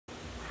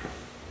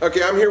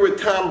Okay, I'm here with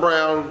Tom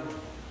Brown,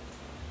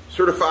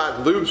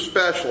 certified lube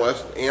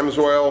specialist,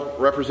 AMSOIL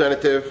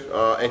representative,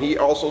 and he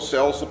also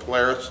sells the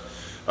Polaris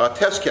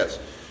test kits.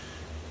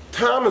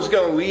 Tom is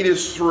going to lead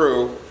us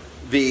through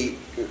the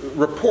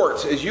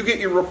reports. As you get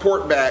your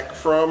report back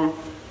from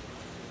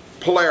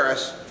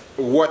Polaris,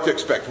 what to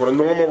expect, what a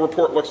normal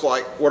report looks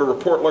like, what a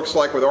report looks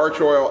like with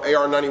Arch Oil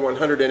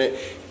AR9100 in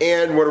it,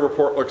 and what a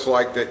report looks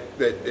like that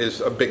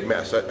is a big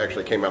mess. That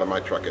actually came out of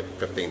my truck at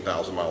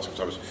 15,000 miles because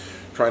I was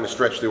trying to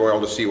stretch the oil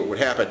to see what would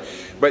happen.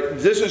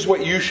 But this is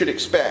what you should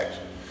expect.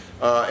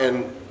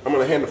 And I'm going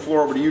to hand the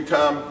floor over to you,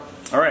 Tom.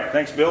 All right,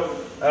 thanks, Bill.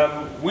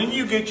 When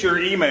you get your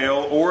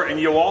email, and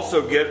you'll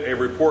also get a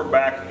report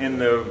back in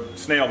the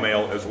snail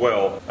mail as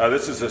well.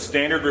 This is a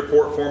standard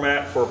report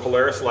format for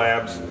Polaris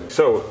Labs.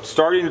 So,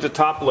 starting at the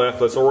top left,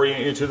 let's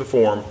orient you to the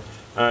form.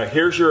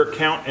 Here's your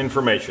account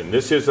information.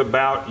 This is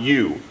about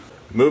you.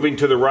 Moving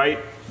to the right,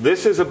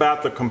 this is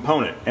about the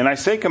component. And I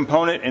say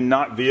component and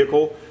not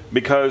vehicle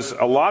because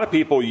a lot of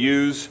people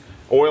use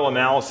oil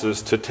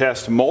analysis to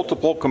test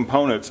multiple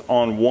components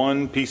on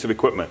one piece of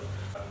equipment.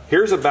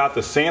 Here's about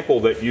the sample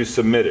that you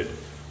submitted.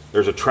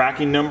 There's a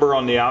tracking number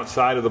on the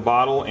outside of the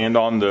bottle and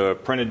on the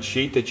printed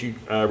sheet that you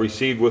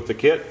received with the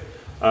kit.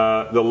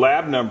 The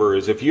lab number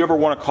is, if you ever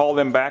want to call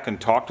them back and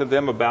talk to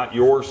them about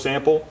your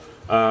sample,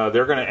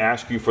 they're going to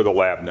ask you for the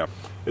lab number.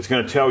 It's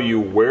going to tell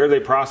you where they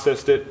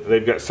processed it.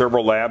 They've got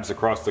several labs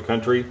across the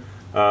country.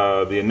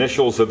 The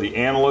initials of the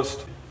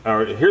analyst.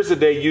 Here's the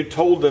day you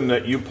told them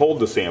that you pulled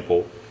the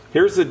sample.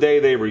 Here's the day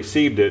they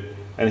received it.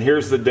 And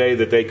here's the day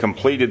that they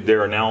completed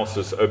their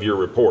analysis of your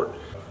report.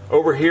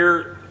 Over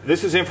here,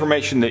 this is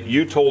information that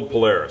you told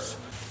Polaris.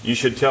 You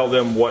should tell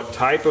them what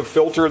type of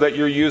filter that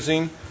you're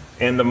using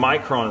and the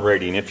micron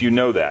rating, if you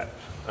know that.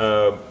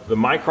 The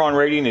micron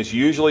rating is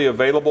usually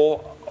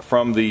available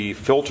from the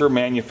filter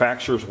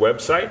manufacturer's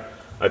website.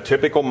 A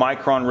typical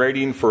micron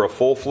rating for a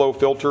full flow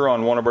filter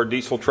on one of our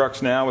diesel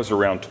trucks now is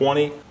around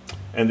 20.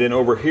 And then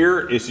over here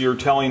is you're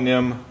telling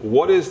them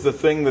what is the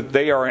thing that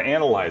they are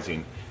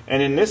analyzing.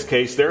 And in this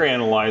case, they're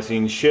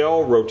analyzing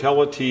Shell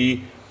Rotella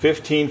T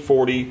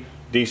 1540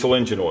 diesel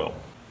engine oil.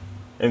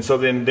 And so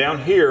then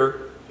down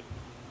here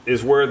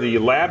is where the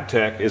lab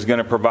tech is going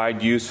to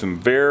provide you some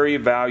very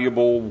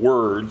valuable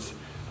words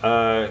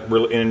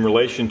in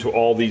relation to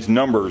all these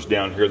numbers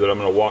down here that I'm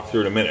going to walk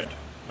through in a minute.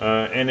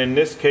 And in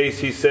this case,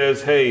 he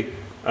says, hey,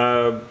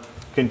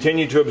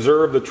 continue to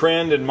observe the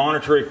trend and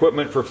monitor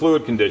equipment for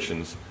fluid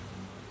conditions.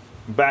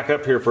 Back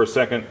up here for a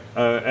second.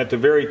 At the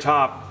very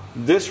top,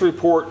 this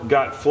report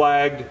got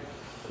flagged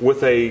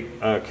with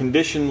a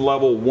condition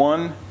level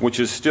 1, which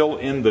is still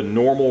in the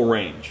normal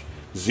range.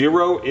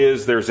 0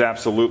 is there's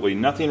absolutely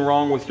nothing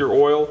wrong with your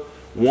oil.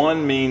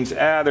 1 means,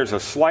 there's a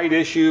slight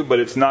issue, but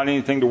it's not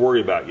anything to worry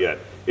about yet.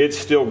 It's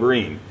still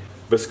green.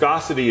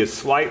 Viscosity is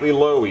slightly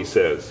low, he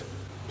says.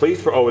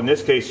 Please, in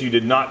this case, you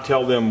did not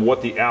tell them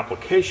what the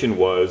application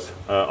was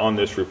on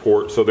this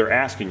report, so they're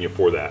asking you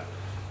for that.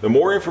 The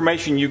more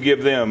information you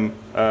give them,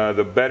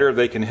 the better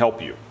they can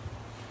help you.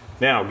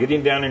 Now,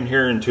 getting down in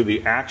here into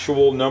the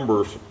actual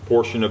numbers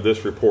portion of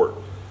this report.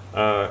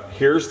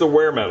 Here's the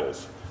wear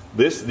metals.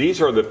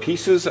 These are the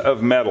pieces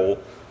of metal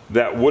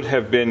that would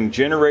have been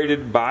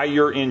generated by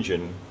your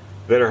engine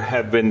that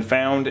have been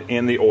found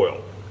in the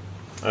oil.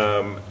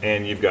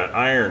 And you've got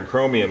iron,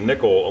 chromium,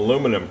 nickel,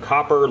 aluminum,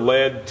 copper,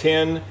 lead,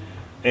 tin,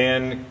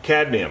 and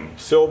cadmium,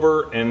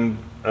 silver, and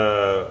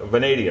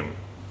vanadium.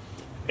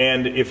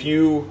 And if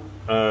you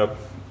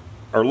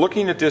are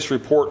looking at this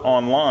report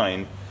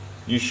online,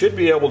 you should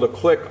be able to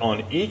click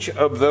on each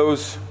of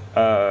those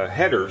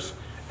headers,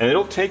 and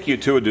it'll take you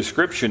to a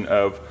description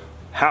of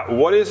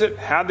what is it,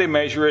 how they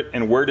measure it,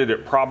 and where did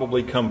it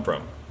probably come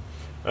from.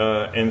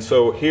 And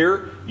so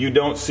here you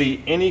don't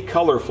see any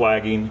color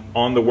flagging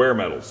on the wear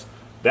metals.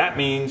 That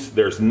means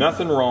there's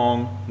nothing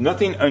wrong,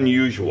 nothing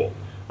unusual.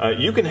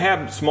 You can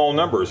have small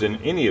numbers in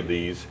any of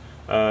these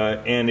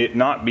and it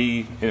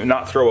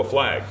not throw a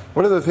flag.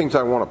 One of the things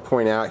I want to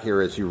point out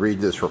here as you read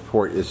this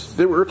report is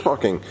that we're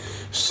talking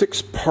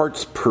 6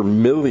 parts per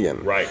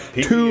million. Right.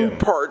 ppm. 2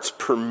 parts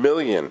per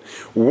million.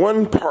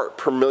 1 part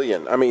per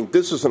million. I mean,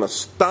 this is an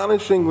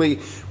astonishingly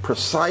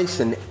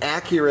precise and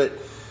accurate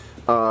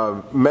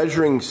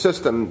measuring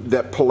system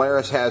that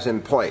Polaris has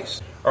in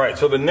place. All right,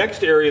 so the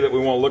next area that we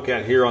want to look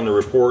at here on the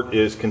report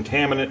is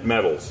contaminant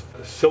metals.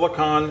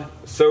 Silicon,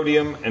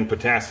 sodium, and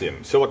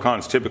potassium. Silicon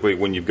is typically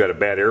when you've got a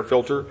bad air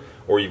filter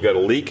or you've got a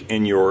leak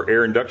in your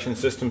air induction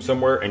system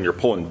somewhere and you're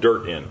pulling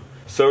dirt in.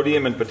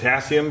 Sodium and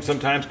potassium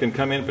sometimes can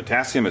come in,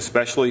 potassium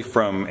especially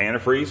from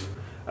antifreeze.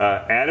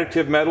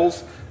 Additive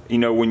metals, you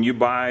know, when you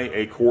buy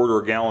a quart or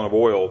a gallon of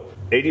oil,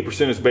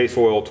 80% is base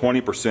oil,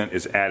 20%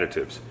 is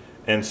additives.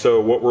 And so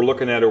what we're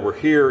looking at over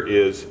here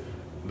is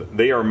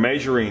they are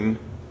measuring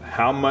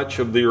how much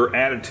of your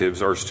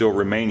additives are still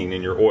remaining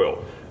in your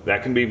oil.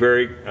 That can be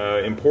very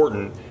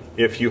important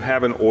if you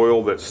have an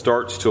oil that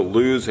starts to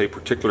lose a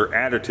particular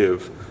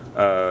additive.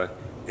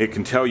 It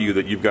can tell you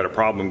that you've got a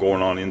problem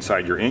going on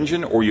inside your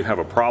engine or you have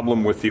a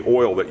problem with the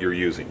oil that you're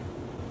using.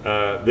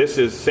 This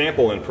is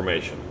sample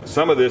information.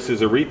 Some of this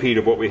is a repeat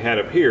of what we had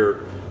up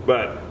here,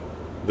 but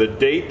the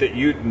date that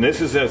you, and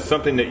this is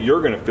something that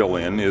you're going to fill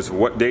in, is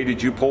what day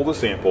did you pull the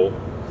sample,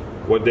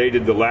 what day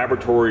did the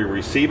laboratory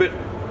receive it,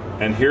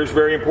 and here's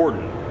very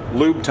important,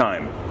 lube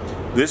time.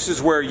 This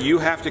is where you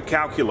have to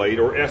calculate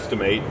or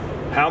estimate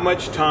how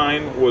much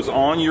time was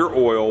on your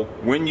oil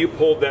when you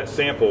pulled that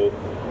sample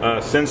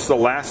since the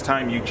last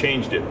time you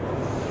changed it.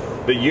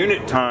 The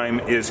unit time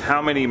is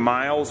how many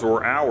miles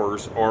or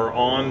hours are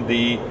on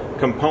the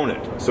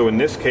component. So in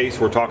this case,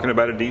 we're talking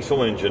about a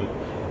diesel engine,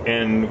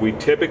 and we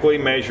typically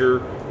measure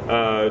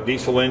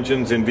diesel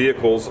engines in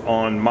vehicles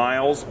on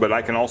miles, but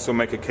I can also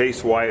make a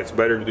case why it's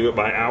better to do it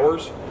by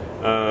hours.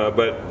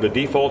 But the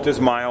default is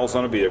miles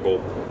on a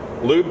vehicle.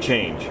 Lube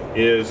change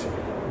is,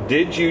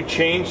 did you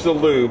change the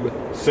lube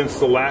since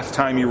the last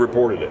time you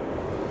reported it?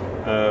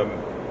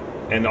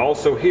 And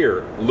also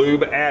here,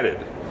 lube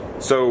added.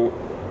 So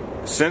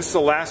since the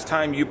last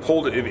time you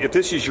pulled it, if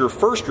this is your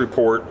first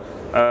report,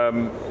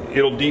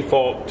 it'll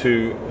default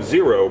to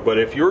 0. But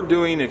if you're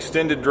doing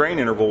extended drain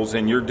intervals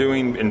and you're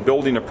doing and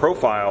building a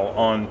profile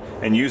on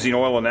and using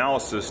oil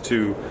analysis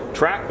to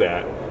track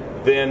that,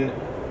 then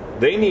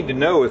they need to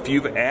know if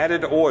you've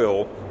added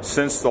oil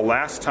since the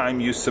last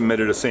time you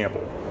submitted a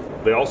sample.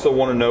 They also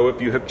want to know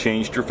if you have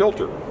changed your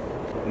filter.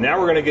 Now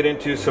we're going to get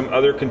into some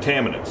other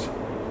contaminants.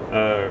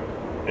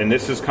 And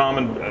this is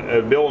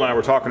common, Bill and I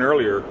were talking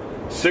earlier,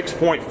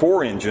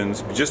 6.4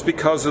 engines, just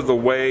because of the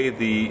way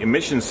the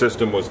emission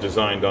system was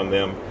designed on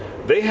them,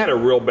 they had a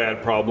real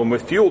bad problem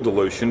with fuel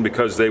dilution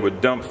because they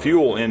would dump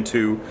fuel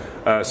into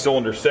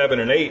cylinder 7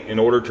 and 8 in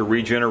order to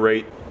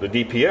regenerate the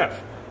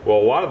DPF. Well,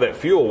 a lot of that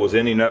fuel was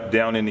ending up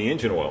down in the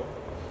engine oil.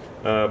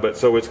 But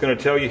so it's going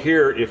to tell you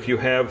here if you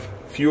have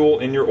fuel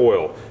in your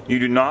oil. You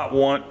do not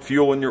want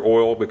fuel in your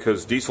oil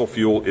because diesel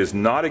fuel is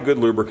not a good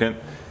lubricant,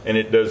 and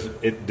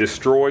it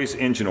destroys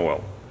engine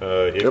oil.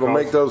 It'll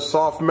make those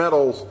soft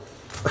metals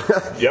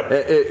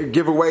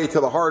give away to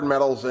the hard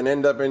metals and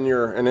end up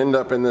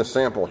in this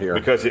sample here.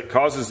 Because it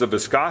causes the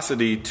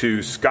viscosity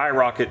to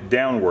skyrocket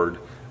downward,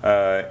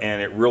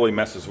 and it really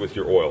messes with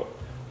your oil.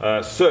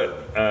 Soot.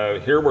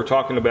 Here we're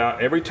talking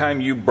about every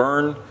time you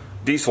burn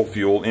diesel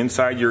fuel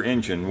inside your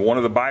engine, one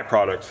of the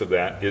byproducts of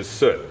that is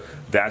soot.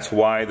 That's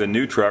why the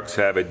new trucks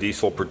have a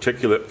diesel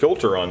particulate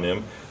filter on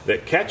them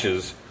that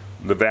catches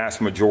the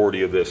vast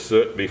majority of this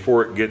soot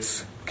before it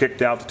gets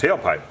kicked out the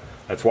tailpipe.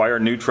 That's why our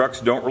new trucks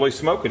don't really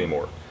smoke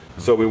anymore.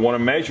 So we want to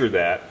measure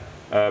that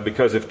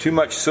because if too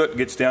much soot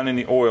gets down in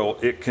the oil,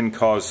 it can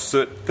cause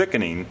soot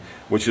thickening,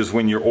 which is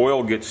when your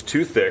oil gets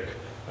too thick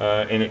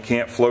and it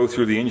can't flow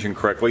through the engine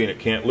correctly and it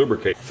can't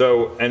lubricate.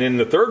 So, and then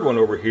the third one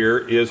over here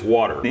is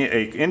water. An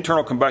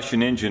internal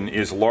combustion engine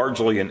is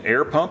largely an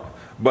air pump,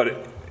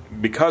 but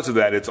because of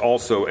that, it's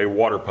also a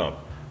water pump.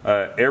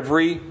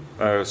 Every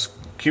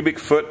cubic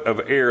foot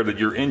of air that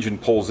your engine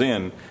pulls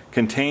in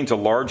contains a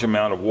large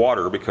amount of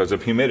water because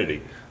of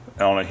humidity.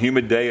 On a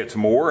humid day it's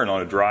more, and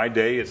on a dry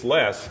day it's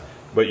less,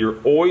 but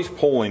you're always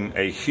pulling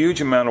a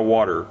huge amount of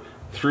water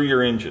through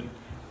your engine.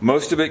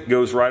 Most of it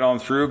goes right on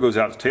through, goes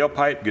out the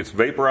tailpipe, gets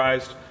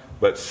vaporized,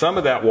 but some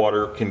of that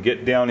water can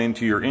get down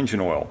into your engine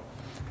oil.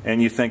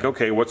 And you think,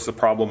 okay, what's the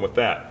problem with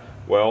that?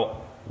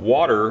 Well,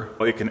 water,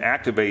 it can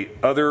activate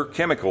other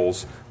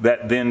chemicals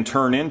that then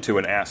turn into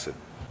an acid.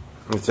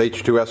 It's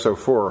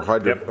H2SO4,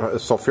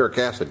 sulfuric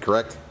acid,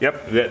 correct?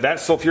 Yep, that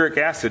sulfuric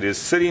acid is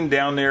sitting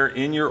down there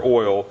in your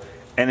oil,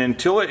 and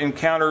until it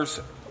encounters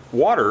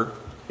water,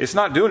 it's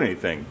not doing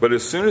anything. But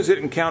as soon as it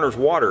encounters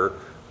water,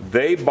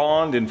 they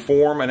bond and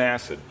form an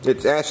acid.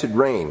 It's acid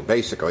rain,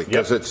 basically,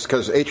 because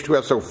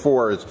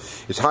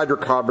H2SO4 is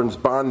hydrocarbons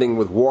bonding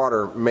with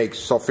water makes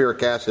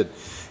sulfuric acid,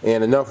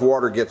 and enough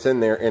water gets in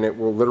there, and it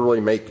will literally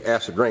make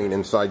acid rain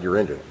inside your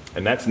engine.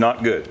 And that's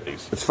not good.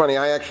 It's funny.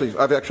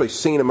 I've actually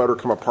seen a motor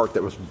come apart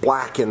that was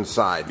black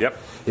inside. Yep.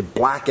 It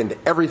blackened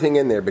everything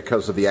in there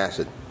because of the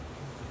acid.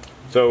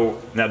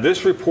 So now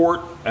this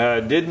report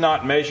did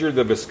not measure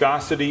the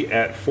viscosity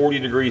at 40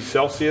 degrees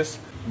Celsius.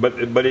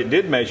 But it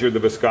did measure the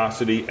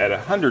viscosity at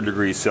 100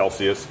 degrees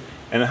Celsius,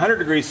 and 100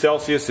 degrees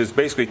Celsius is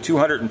basically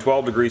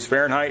 212 degrees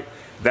Fahrenheit.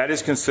 That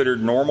is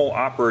considered normal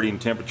operating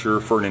temperature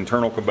for an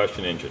internal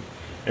combustion engine.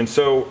 And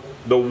so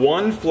the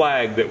one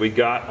flag that we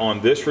got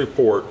on this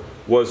report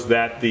was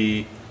that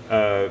the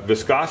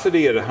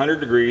viscosity at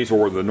 100 degrees,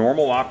 or the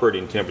normal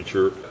operating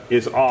temperature,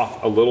 is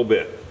off a little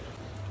bit.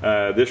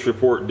 This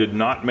report did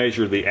not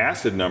measure the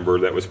acid number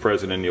that was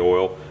present in the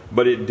oil,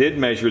 but it did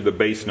measure the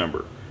base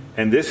number.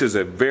 And this is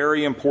a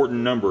very important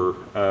number,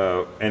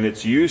 and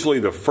it's usually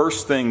the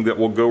first thing that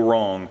will go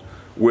wrong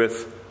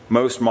with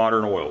most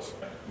modern oils,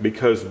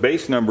 because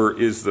base number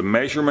is the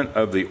measurement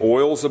of the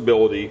oil's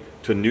ability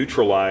to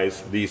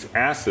neutralize these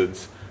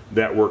acids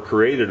that were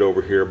created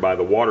over here by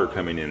the water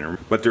coming in.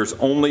 But there's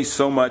only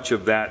so much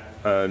of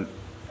that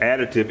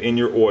additive in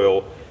your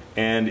oil,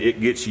 and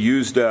it gets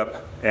used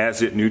up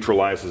as it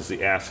neutralizes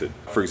the acid.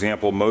 For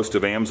example, most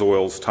of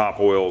AMSOIL's top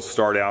oils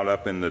start out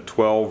up in the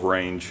 12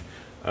 range,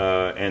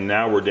 and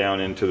now we're down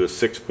into the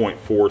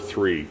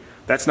 6.43.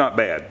 That's not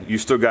bad. You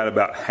still got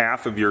about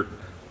half of your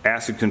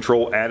acid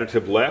control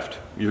additive left,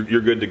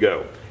 you're good to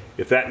go.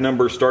 If that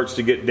number starts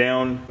to get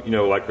down,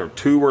 like a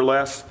 2 or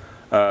less,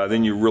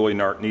 then you really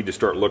need to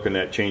start looking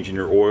at changing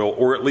your oil,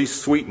 or at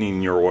least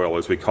sweetening your oil,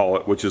 as we call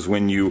it, which is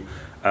when you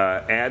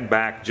add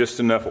back just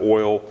enough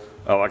oil.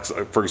 Like,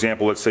 for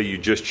example, let's say you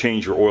just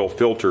change your oil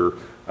filter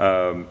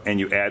and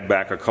you add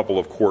back a couple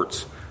of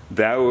quarts.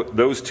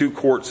 Those 2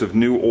 quarts of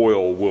new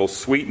oil will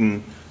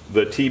sweeten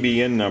the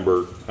TBN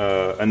number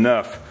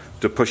enough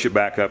to push it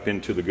back up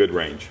into the good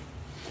range.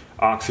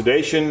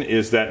 Oxidation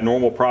is that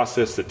normal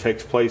process that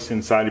takes place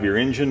inside of your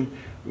engine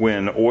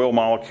when oil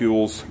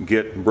molecules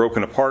get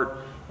broken apart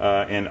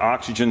and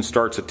oxygen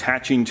starts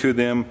attaching to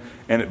them,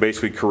 and it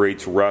basically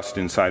creates rust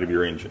inside of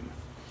your engine.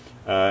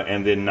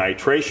 And then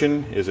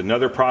nitration is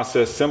another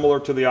process similar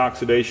to the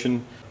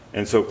oxidation,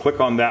 and so click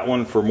on that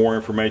one for more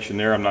information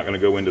there. I'm not going to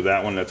go into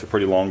that one. That's a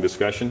pretty long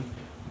discussion.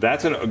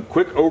 That's a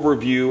quick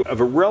overview of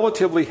a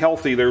relatively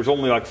healthy, there's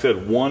only, like I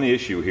said, one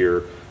issue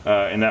here,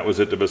 and that was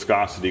that the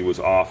viscosity was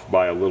off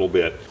by a little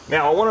bit.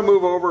 Now I want to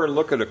move over and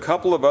look at a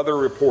couple of other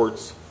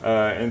reports,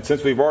 and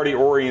since we've already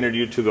oriented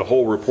you to the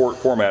whole report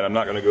format, I'm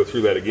not going to go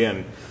through that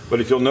again. But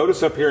if you'll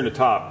notice up here in the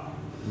top,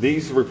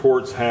 these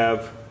reports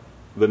have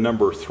the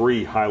number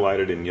 3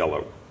 highlighted in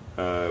yellow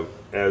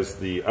as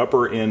the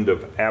upper end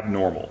of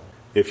abnormal.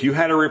 If you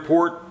had a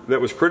report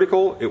that was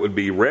critical, it would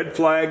be red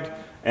flagged,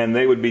 and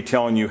they would be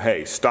telling you,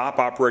 hey, stop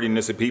operating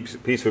this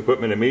piece of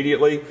equipment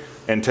immediately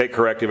and take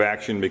corrective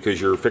action because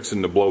you're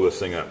fixing to blow this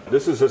thing up.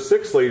 This is a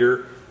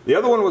 6-liter. The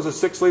other one was a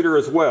 6-liter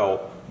as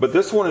well, but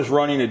this one is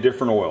running a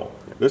different oil.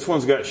 This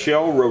one's got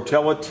Shell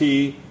Rotella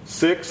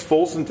T6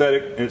 full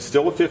synthetic, and it's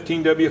still a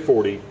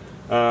 15W40.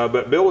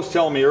 But Bill was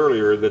telling me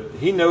earlier that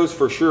he knows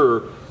for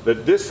sure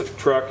that this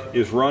truck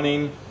is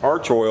running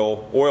Arch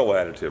Oil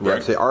additive, right? Yeah,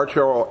 it's the Arch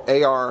Oil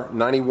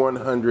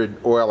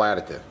AR9100 oil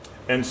additive.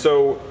 And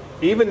so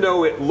even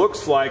though it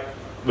looks like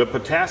the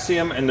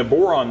potassium and the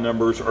boron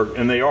numbers are,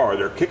 and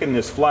they're kicking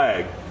this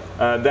flag,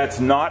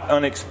 that's not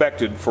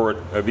unexpected for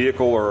a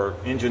vehicle or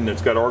engine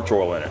that's got Arch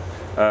Oil in it.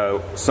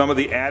 Some of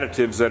the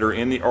additives that are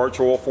in the Arch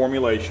Oil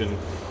formulation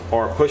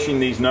are pushing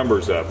these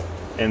numbers up.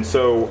 And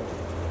so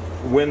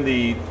when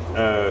the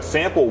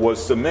sample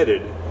was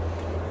submitted,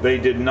 they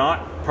did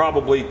not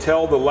probably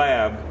tell the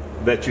lab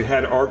that you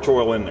had Arch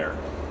Oil in there.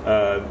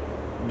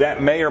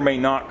 That may or may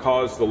not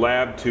cause the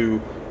lab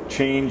to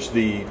change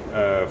the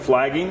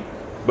flagging,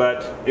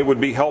 but it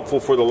would be helpful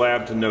for the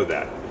lab to know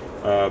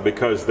that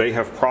because they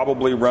have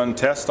probably run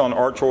tests on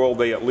Arch Oil.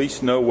 They at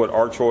least know what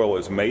Arch Oil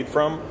is made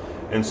from,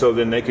 and so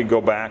then they could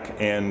go back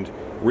and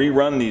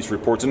rerun these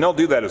reports, and they'll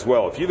do that as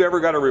well. If you've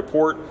ever got a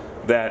report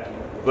that,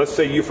 let's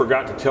say you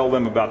forgot to tell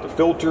them about the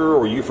filter,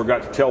 or you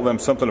forgot to tell them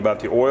something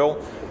about the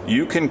oil,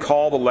 you can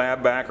call the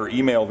lab back or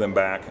email them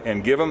back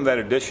and give them that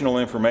additional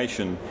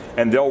information,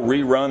 and they'll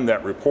rerun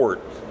that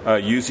report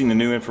using the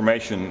new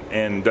information,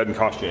 and it doesn't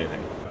cost you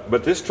anything.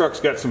 But this truck's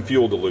got some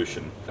fuel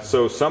dilution.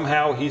 So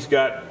somehow he's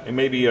got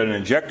maybe an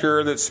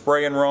injector that's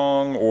spraying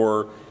wrong,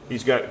 or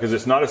he's got, because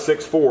it's not a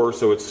 6.4,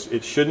 so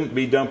it shouldn't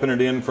be dumping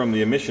it in from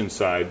the emission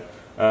side.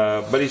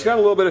 But he's got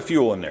a little bit of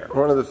fuel in there.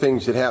 One of the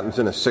things that happens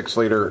in a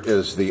 6-liter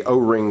is the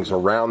O-rings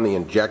around the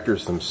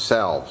injectors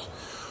themselves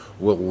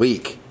will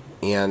leak.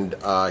 And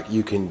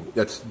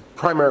that's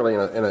primarily in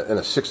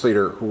a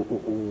 6-liter,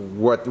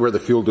 where the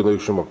fuel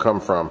dilution will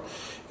come from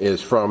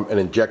is from an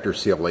injector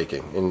seal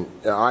leaking. And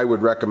I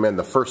would recommend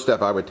the first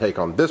step I would take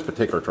on this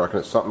particular truck, and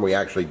it's something we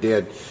actually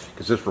did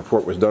because this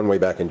report was done way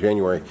back in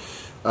January,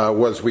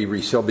 was we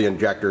resealed the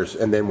injectors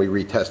and then we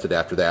retested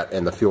after that,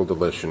 and the fuel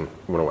dilution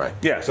went away.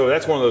 Yeah, so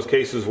that's one of those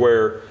cases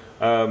where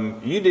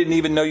you didn't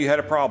even know you had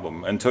a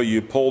problem until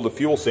you pulled a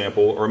fuel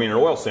sample, or an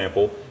oil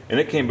sample, and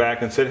it came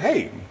back and said,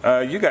 hey,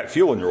 you got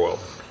fuel in your oil.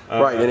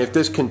 Right, and if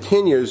this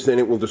continues, then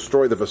it will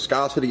destroy the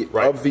viscosity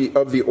of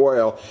the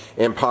oil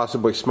and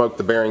possibly smoke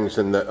the bearings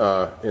in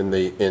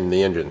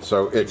the engine.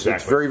 So it's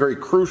very, very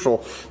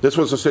crucial. This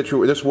was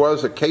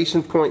a case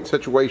in point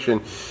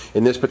situation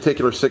in this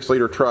particular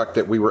 6-liter truck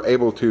that we were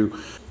able to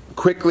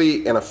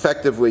quickly and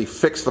effectively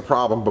fix the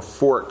problem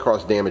before it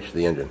caused damage to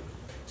the engine.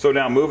 So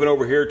now moving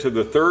over here to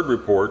the third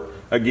report.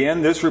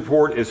 Again, this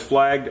report is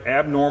flagged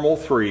abnormal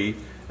 3,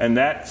 and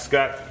that's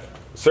got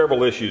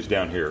several issues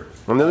down here.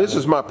 Well, now this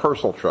is my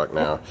personal truck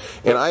now,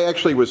 and I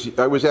was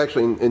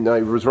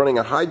running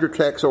a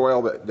Hydrotex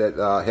oil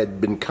that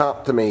had been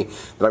comped to me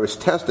that I was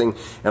testing,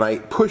 and I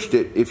pushed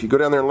it. If you go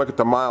down there and look at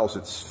the miles,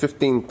 it's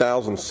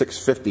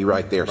 15,650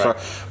 right there. Right.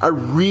 So I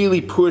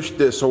really pushed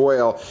this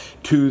oil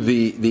to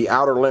the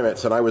outer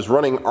limits, and I was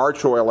running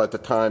Arch Oil at the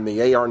time, the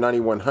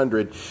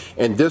AR9100,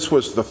 and this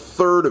was the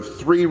third of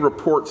 3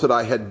 reports that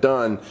I had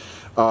done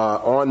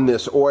on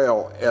this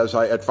oil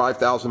at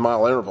 5,000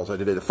 mile intervals. I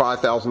did it at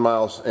 5,000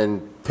 miles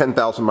and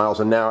 10,000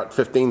 miles, and now at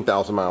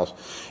 15,000 miles,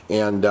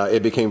 and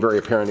it became very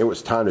apparent it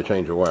was time to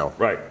change the oil.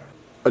 Right.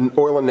 An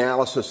oil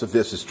analysis of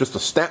this is just a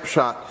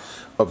snapshot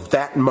of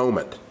that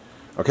moment.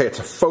 Okay, it's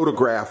a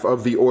photograph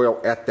of the oil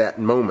at that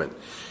moment.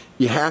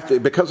 You have to,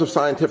 because of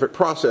scientific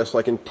process,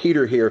 like in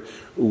Teeter here,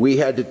 we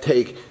had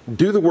to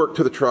do the work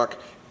to the truck,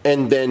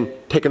 and then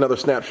take another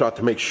snapshot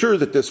to make sure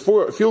that this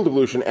fuel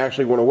dilution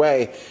actually went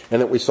away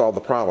and that we solved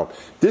the problem.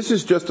 This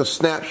is just a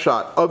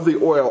snapshot of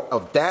the oil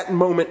of that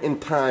moment in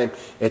time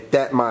at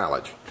that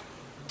mileage.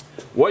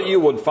 What you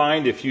would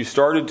find if you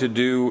started to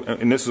do,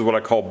 and this is what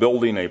I call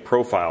building a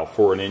profile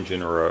for an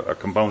engine or a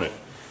component,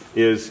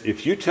 is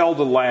if you tell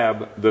the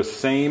lab the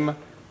same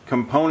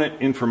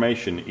component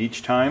information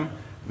each time,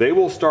 they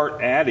will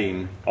start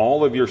adding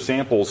all of your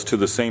samples to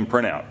the same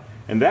printout.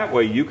 And that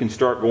way you can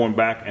start going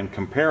back and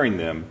comparing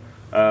them.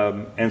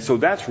 And so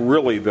that's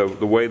really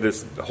the way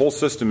the whole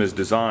system is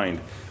designed,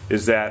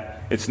 is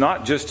that it's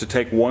not just to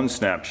take one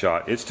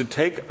snapshot, it's to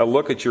take a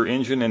look at your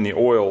engine and the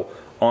oil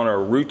on a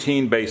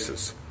routine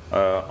basis,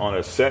 on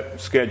a set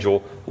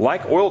schedule,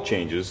 like oil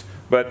changes.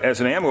 But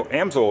as an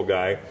AMSOIL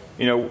guy,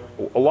 you know,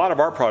 a lot of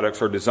our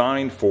products are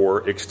designed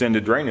for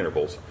extended drain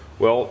intervals.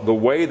 Well, the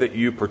way that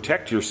you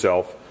protect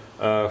yourself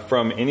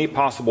from any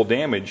possible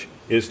damage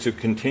is to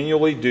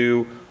continually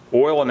do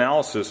oil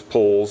analysis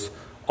pulls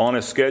on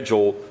a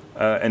schedule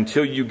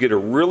until you get a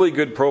really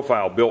good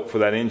profile built for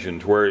that engine,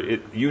 to where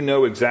you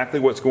know exactly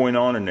what's going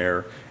on in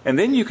there, and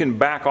then you can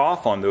back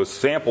off on those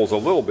samples a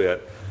little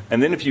bit,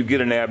 and then if you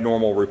get an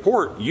abnormal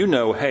report, you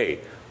know, hey,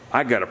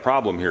 I got a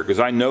problem here, because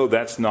I know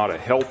that's not a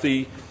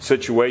healthy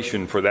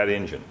situation for that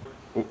engine.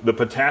 The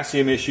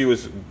potassium issue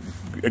is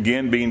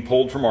again being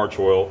pulled from arch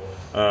oil,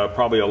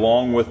 probably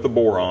along with the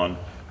boron,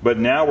 but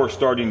now we're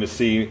starting to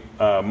see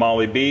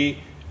Moly B,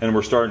 and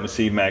we're starting to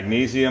see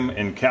magnesium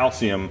and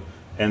calcium,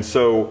 and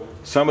so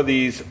some of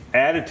these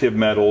additive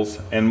metals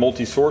and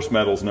multi-source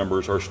metals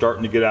numbers are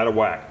starting to get out of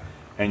whack.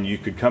 And you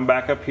could come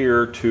back up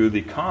here to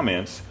the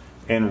comments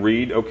and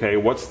read, okay,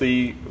 what's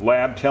the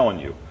lab telling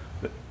you?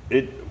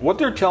 What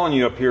they're telling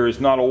you up here is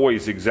not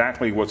always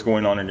exactly what's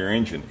going on in your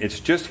engine.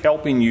 It's just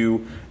helping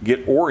you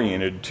get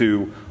oriented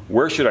to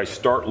where should I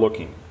start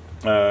looking.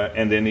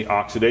 And then the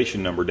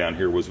oxidation number down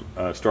here was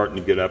starting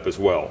to get up as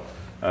well.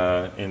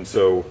 And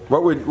so,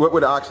 what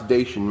would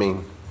oxidation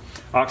mean?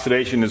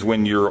 Oxidation is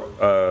when you're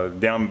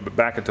down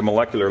back at the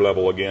molecular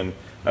level again.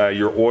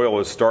 Your oil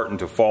is starting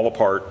to fall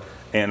apart,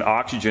 and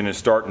oxygen is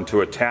starting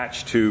to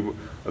attach to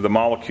the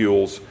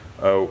molecules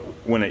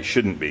when it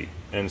shouldn't be.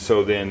 And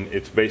so then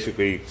it's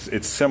basically,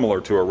 it's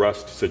similar to a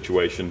rust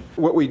situation.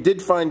 What we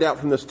did find out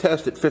from this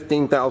test at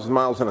 15,000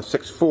 miles on a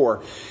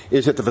 6.4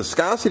 is that the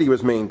viscosity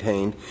was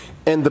maintained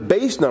and the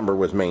base number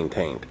was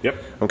maintained.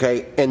 Yep.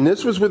 Okay, and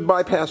this was with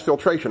bypass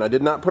filtration. I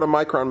did not put a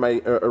micron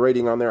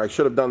rating on there. I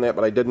should have done that,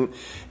 but I didn't.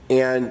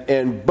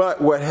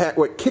 But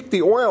what kicked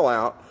the oil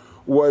out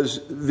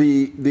was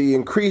the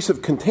increase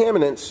of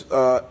contaminants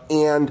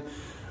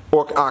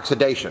or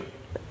oxidation.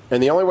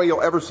 And the only way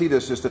you'll ever see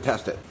this is to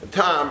test it.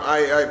 Tom, I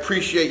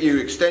appreciate you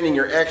extending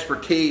your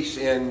expertise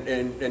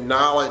and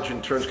knowledge in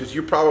terms, because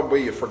you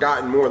probably have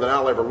forgotten more than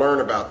I'll ever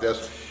learn about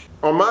this.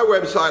 On my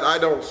website, I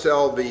don't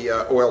sell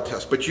the oil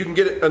test, but you can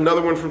get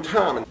another one from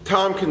Tom. And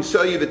Tom can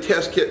sell you the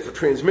test kit for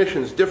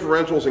transmissions,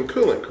 differentials, and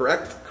coolant,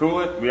 correct?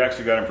 Coolant, we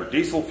actually got them for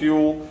diesel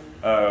fuel.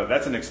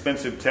 That's an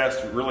expensive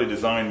test, really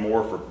designed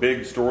more for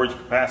big storage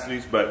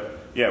capacities, but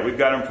yeah, we've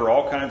got them for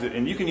all kinds of,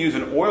 and you can use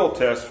an oil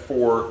test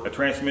for a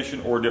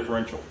transmission or a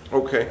differential.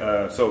 Okay.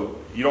 So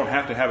you don't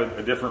have to have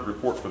a different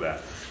report for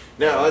that.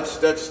 Now,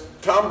 that's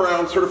Tom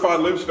Brown, Certified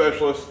Lube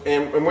Specialist,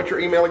 and what's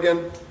your email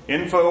again?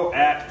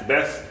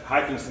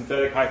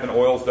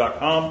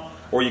 info@best-synthetic-oils.com,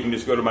 or you can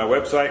just go to my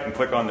website and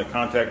click on the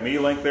Contact Me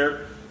link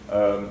there,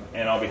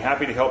 and I'll be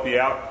happy to help you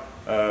out.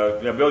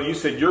 Now, Bill, you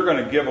said you're going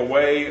to give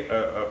away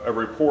a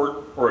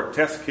report or a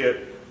test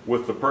kit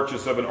with the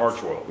purchase of an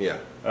arch oil. Yeah.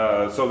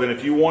 So then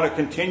if you want to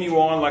continue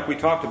on, like we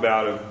talked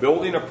about, of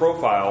building a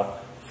profile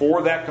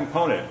for that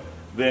component,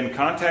 then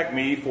contact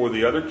me for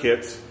the other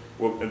kits.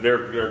 Well,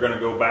 they're going to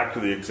go back to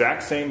the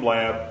exact same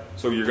lab,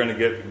 so you're going to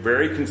get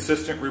very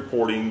consistent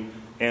reporting,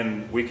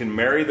 and we can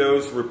marry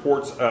those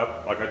reports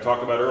up, like I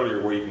talked about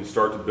earlier, where you can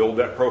start to build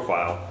that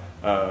profile.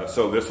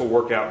 So this will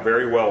work out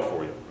very well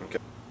for you. Okay.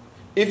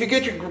 If you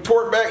get your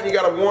report back and you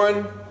got a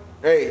 1,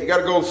 hey, you got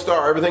a gold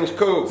star. Everything's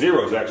cool.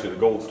 0 is actually the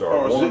gold star.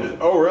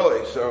 Oh,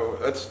 really? So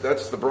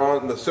that's the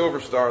bronze, the silver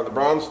star, and the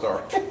bronze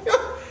star.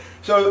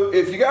 So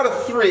if you got a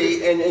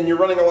 3 and you're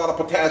running a lot of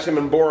potassium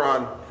and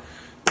boron,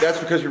 that's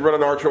because you're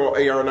running arch oil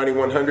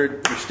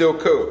AR9100. You're still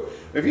cool.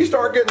 If you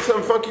start getting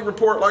some funky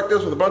report like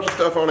this with a bunch of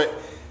stuff on it,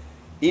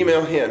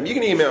 email him. You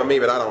can email me,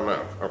 but I don't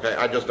know. Okay,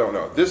 I just don't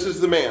know. This is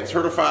the man,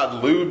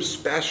 Certified Lube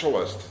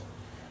Specialist.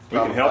 We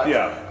can help you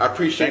out. I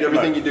appreciate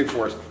everything you do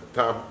for us,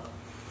 Tom.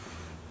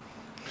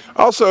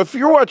 Also, if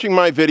you're watching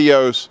my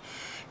videos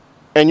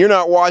and you're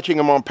not watching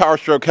them on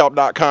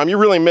PowerstrokeHelp.com, you're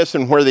really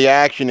missing where the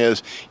action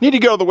is. You need to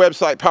go to the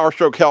website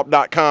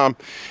PowerstrokeHelp.com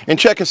and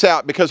check us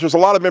out, because there's a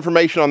lot of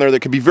information on there that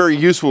could be very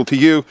useful to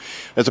you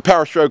as a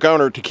PowerStroke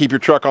owner to keep your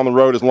truck on the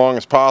road as long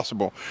as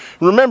possible.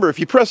 Remember, if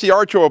you press the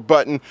Arch Oil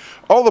button,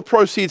 all the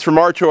proceeds from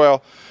Arch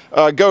Oil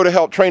go to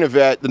help Train a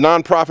Vet, the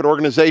nonprofit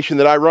organization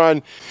that I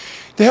run,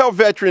 to help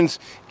veterans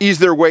ease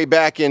their way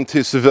back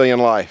into civilian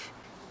life.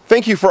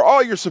 Thank you for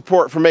all your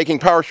support for making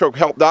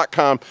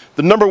PowerstrokeHelp.com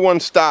the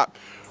 #1 stop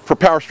for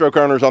PowerStroke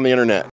owners on the internet.